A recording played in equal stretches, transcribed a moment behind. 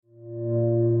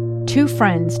Two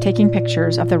friends taking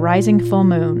pictures of the rising full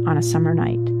moon on a summer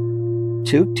night.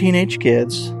 Two teenage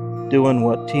kids doing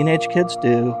what teenage kids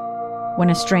do. When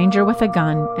a stranger with a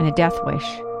gun and a death wish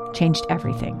changed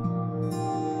everything.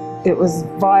 It was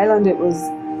violent, it was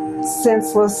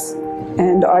senseless,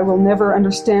 and I will never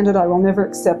understand it, I will never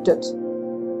accept it.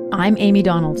 I'm Amy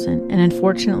Donaldson, and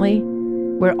unfortunately,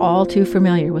 we're all too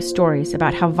familiar with stories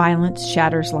about how violence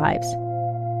shatters lives.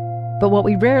 But what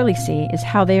we rarely see is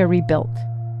how they are rebuilt.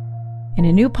 In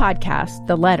a new podcast,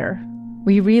 The Letter,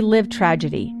 we relive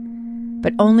tragedy,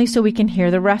 but only so we can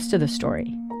hear the rest of the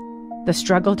story. The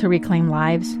struggle to reclaim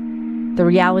lives, the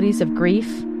realities of grief,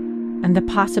 and the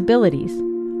possibilities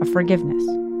of forgiveness.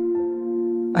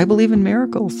 I believe in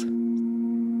miracles.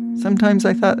 Sometimes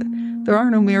I thought, there are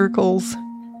no miracles.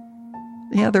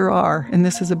 Yeah, there are, and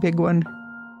this is a big one.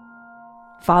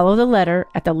 Follow The Letter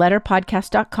at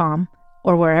theletterpodcast.com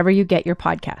or wherever you get your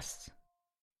podcasts.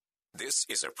 This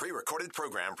is a pre-recorded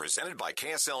program presented by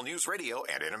KSL News Radio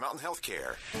and Intermountain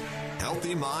Healthcare.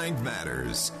 Healthy Mind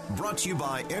Matters, brought to you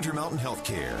by Intermountain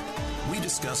Healthcare. We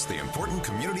discuss the important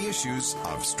community issues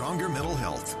of stronger mental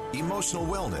health, emotional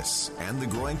wellness, and the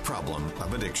growing problem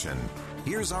of addiction.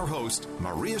 Here's our host,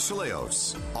 Maria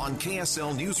Chaleos, on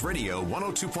KSL News Radio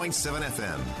 102.7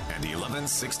 FM and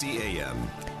 1160 AM.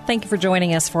 Thank you for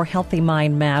joining us for Healthy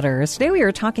Mind Matters. Today we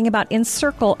are talking about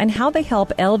Encircle and how they help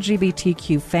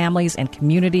LGBTQ families and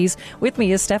communities. With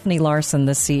me is Stephanie Larson,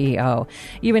 the CEO.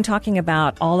 You've been talking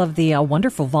about all of the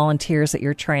wonderful volunteers that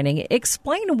you're training.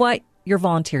 Explain what your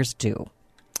volunteers do.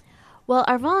 Well,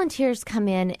 our volunteers come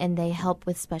in and they help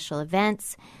with special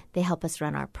events. They help us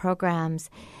run our programs.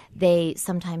 They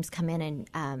sometimes come in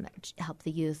and help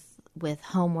the youth with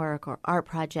homework or art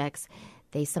projects.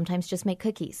 They sometimes just make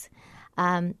cookies.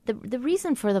 The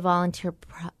reason for the volunteer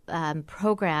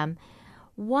program,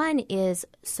 one is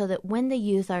so that when the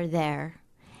youth are there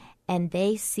and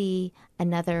they see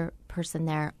another person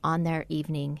there on their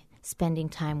evening spending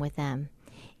time with them,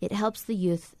 it helps the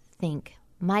youth think,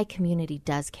 my community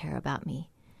does care about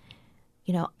me.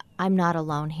 You know, I'm not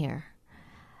alone here.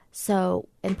 So,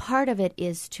 and part of it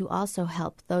is to also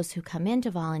help those who come in to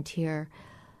volunteer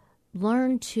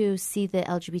learn to see the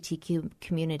LGBTQ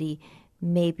community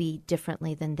maybe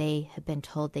differently than they have been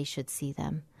told they should see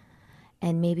them,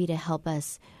 and maybe to help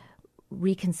us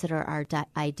reconsider our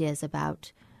ideas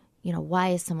about, you know, why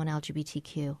is someone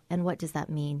LGBTQ and what does that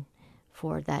mean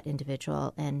for that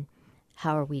individual and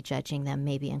how are we judging them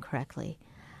maybe incorrectly.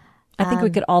 I think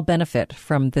we could all benefit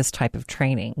from this type of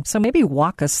training. So maybe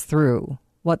walk us through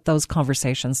what those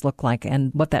conversations look like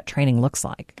and what that training looks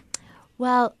like.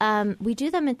 Well, we do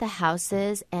them at the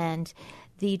houses, and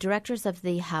the directors of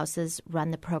the houses run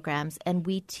the programs, and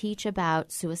we teach about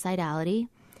suicidality,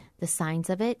 the signs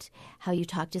of it, how you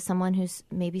talk to someone who's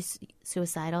maybe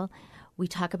suicidal. We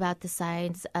talk about the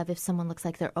signs of if someone looks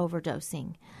like they're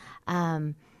overdosing,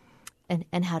 and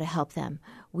how to help them.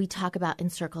 We talk about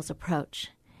Encircle's approach.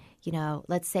 You know,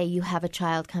 let's say you have a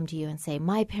child come to you and say,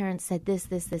 my parents said this,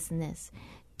 this, this, and this.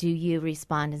 Do you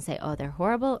respond and say, oh, they're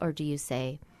horrible? Or do you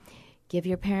say, give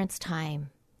your parents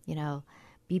time, you know,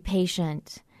 be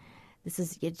patient. This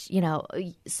is, you know,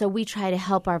 so we try to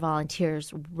help our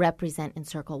volunteers represent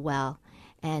Encircle well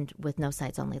and with no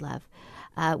sides, only love.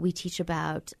 We teach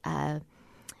about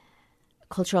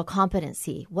cultural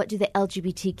competency. What do the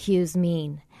LGBTQs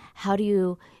mean? How do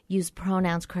you use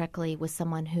pronouns correctly with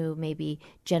someone who may be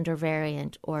gender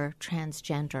variant or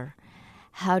transgender?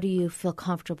 How do you feel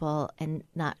comfortable and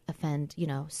not offend, you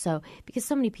know? So, because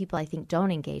so many people, I think,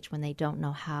 don't engage when they don't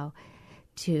know how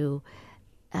to,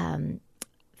 when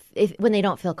they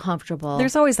don't feel comfortable.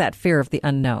 There's always that fear of the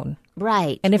unknown.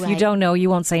 Right. And if right. you don't know, you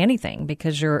won't say anything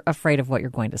because you're afraid of what you're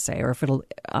going to say or if it'll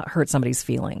hurt somebody's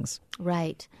feelings.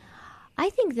 Right. I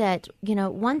think that, you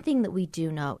know, one thing that we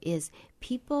do know is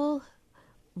people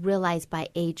realize by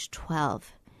age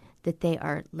 12 that they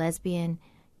are lesbian,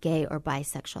 gay, or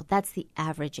bisexual. That's the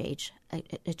average age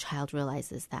a child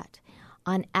realizes that.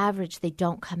 On average, they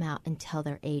don't come out until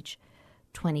they're age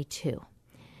 22.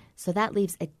 So that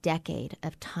leaves a decade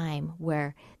of time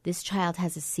where this child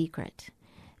has a secret.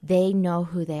 They know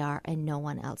who they are and no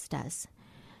one else does.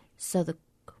 So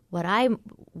what I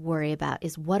worry about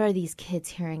is what are these kids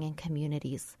hearing in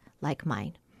communities like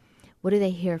mine? What do they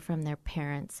hear from their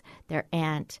parents, their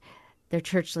aunt, their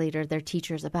church leader, their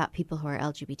teachers about people who are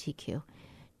LGBTQ?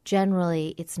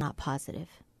 Generally, it's not positive.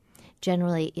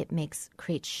 Generally, it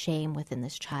creates shame within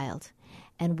this child.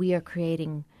 And we are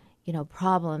creating, you know,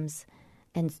 problems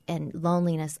and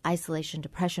loneliness, isolation,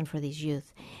 depression for these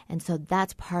youth. And so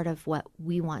that's part of what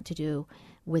we want to do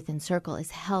with Encircle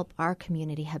is help our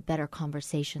community have better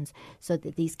conversations so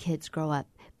that these kids grow up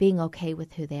being okay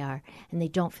with who they are, and they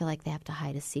don't feel like they have to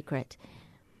hide a secret.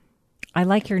 I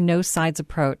like your no sides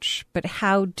approach, but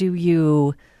how do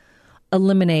you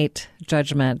eliminate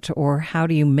judgment, or how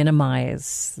do you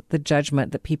minimize the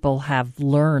judgment that people have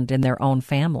learned in their own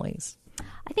families?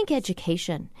 I think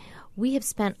education. We have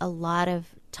spent a lot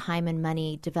of time and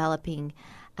money developing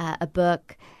a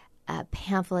book,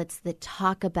 pamphlets that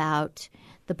talk about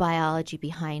the biology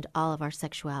behind all of our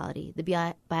sexuality,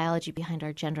 the biology behind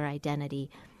our gender identity.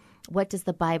 What does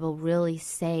the Bible really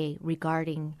say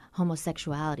regarding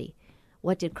homosexuality?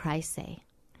 What did Christ say?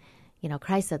 You know,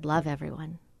 Christ said, love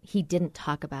everyone. He didn't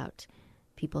talk about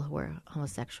people who were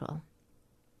homosexual.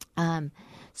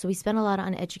 So we spent a lot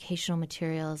on educational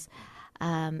materials.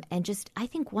 And just, I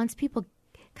think once people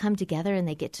come together and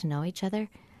they get to know each other,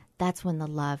 that's when the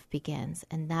love begins.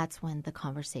 And that's when the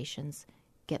conversations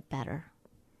get better.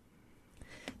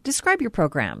 Describe your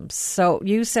programs. So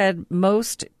you said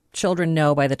most children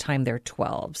know by the time they're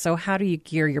 12. So how do you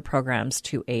gear your programs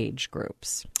to age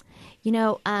groups? You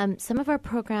know, some of our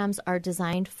programs are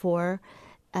designed for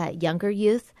younger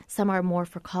youth. Some are more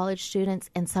for college students,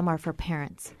 and some are for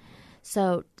parents.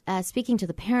 So speaking to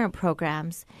the parent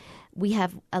programs, we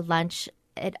have a lunch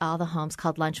at all the homes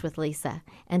called Lunch with Lisa.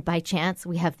 And by chance,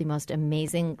 we have the most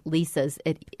amazing Lisas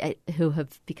who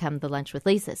have become the Lunch with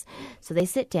Lisas. So they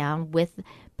sit down with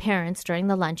parents during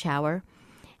the lunch hour.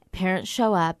 Parents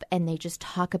show up, and they just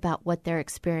talk about what they're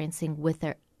experiencing with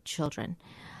their children.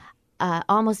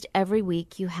 Almost every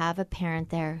week, you have a parent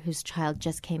there whose child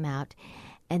just came out,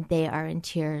 and they are in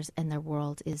tears, and their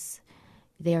world is,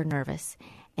 they are nervous.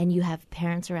 And you have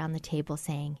parents around the table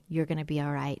saying, you're going to be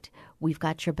all right. We've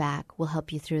got your back. We'll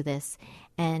help you through this.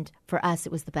 And for us,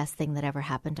 it was the best thing that ever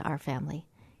happened to our family.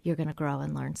 You're going to grow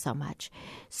and learn so much.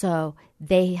 So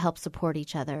they help support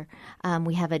each other.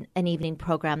 We have an evening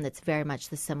program that's very much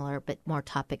the similar, but more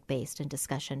topic-based and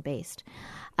discussion-based.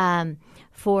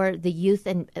 For the youth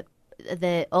and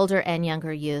the older and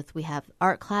younger youth, we have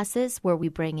art classes where we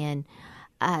bring in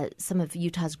some of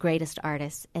Utah's greatest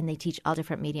artists, and they teach all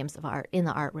different mediums of art in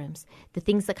the art rooms. The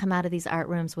things that come out of these art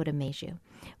rooms would amaze you.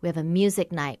 We have a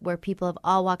music night where people of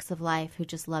all walks of life who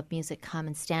just love music come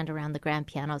and stand around the grand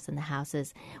pianos in the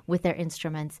houses with their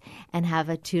instruments and have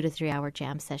a 2 to 3 hour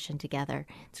jam session together.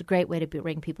 It's a great way to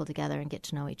bring people together and get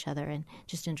to know each other and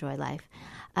just enjoy life.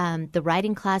 The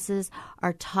writing classes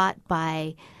are taught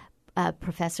by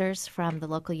professors from the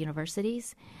local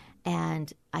universities,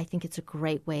 and I think it's a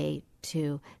great way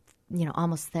to,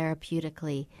 almost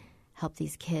therapeutically help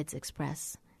these kids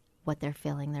express what they're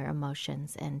feeling, their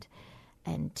emotions,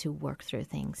 and to work through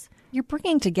things. You're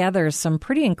bringing together some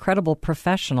pretty incredible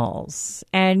professionals,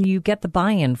 and you get the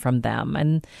buy-in from them.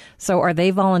 And so are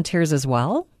they volunteers as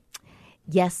well?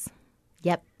 Yes.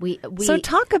 Yep. We So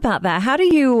talk about that.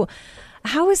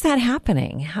 How is that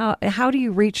happening? How do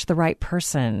you reach the right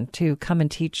person to come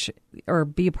and teach or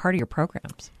be a part of your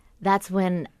programs? That's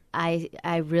when I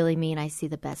really mean I see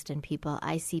the best in people.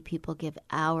 I see people give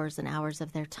hours and hours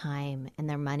of their time and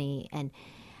their money and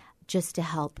just to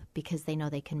help because they know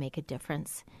they can make a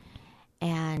difference.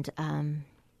 And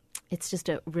it's just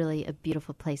a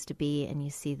beautiful place to be, and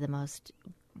you see the most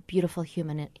beautiful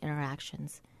human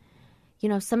interactions.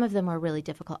 Some of them are really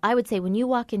difficult. I would say when you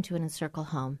walk into an Encircle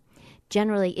home,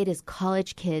 generally it is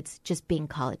college kids just being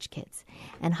college kids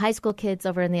and high school kids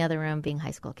over in the other room being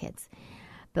high school kids.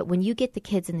 But when you get the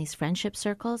kids in these friendship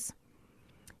circles,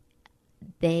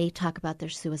 they talk about their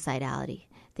suicidality.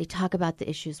 They talk about the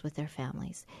issues with their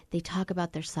families. They talk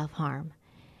about their self-harm.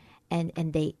 And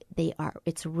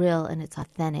it's real and it's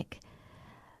authentic.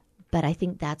 But I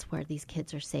think that's where these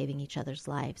kids are saving each other's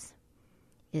lives,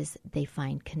 is they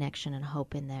find connection and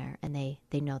hope in there, and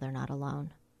they know they're not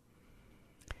alone.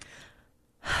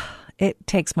 It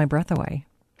takes my breath away.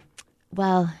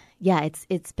 Well, yeah,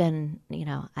 it's been,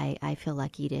 I feel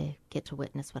lucky to get to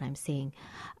witness what I'm seeing.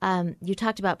 You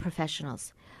talked about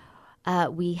professionals.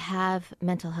 We have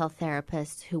mental health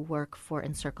therapists who work for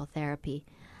Encircle Therapy.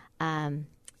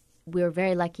 We were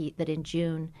very lucky that in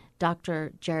June,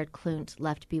 Dr. Jared Klunt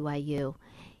left BYU.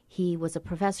 He was a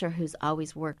professor who's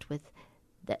always worked with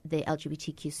the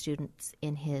LGBTQ students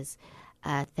in his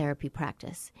therapy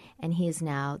practice, and he is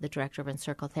now the director of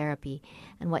Encircle Therapy.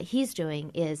 And what he's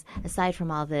doing is, aside from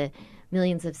all the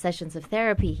millions of sessions of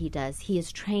therapy he does, he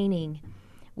is training,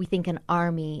 we think, an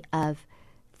army of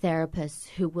therapists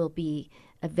who will be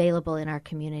available in our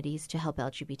communities to help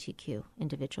LGBTQ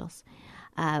individuals.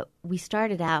 We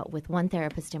started out with one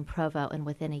therapist in Provo, and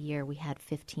within a year we had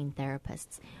 15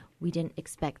 therapists. We didn't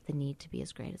expect the need to be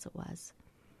as great as it was.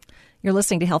 You're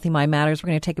listening to Healthy Mind Matters. We're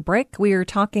going to take a break. We are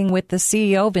talking with the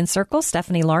CEO of Encircle,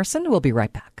 Stephanie Larson. We'll be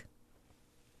right back.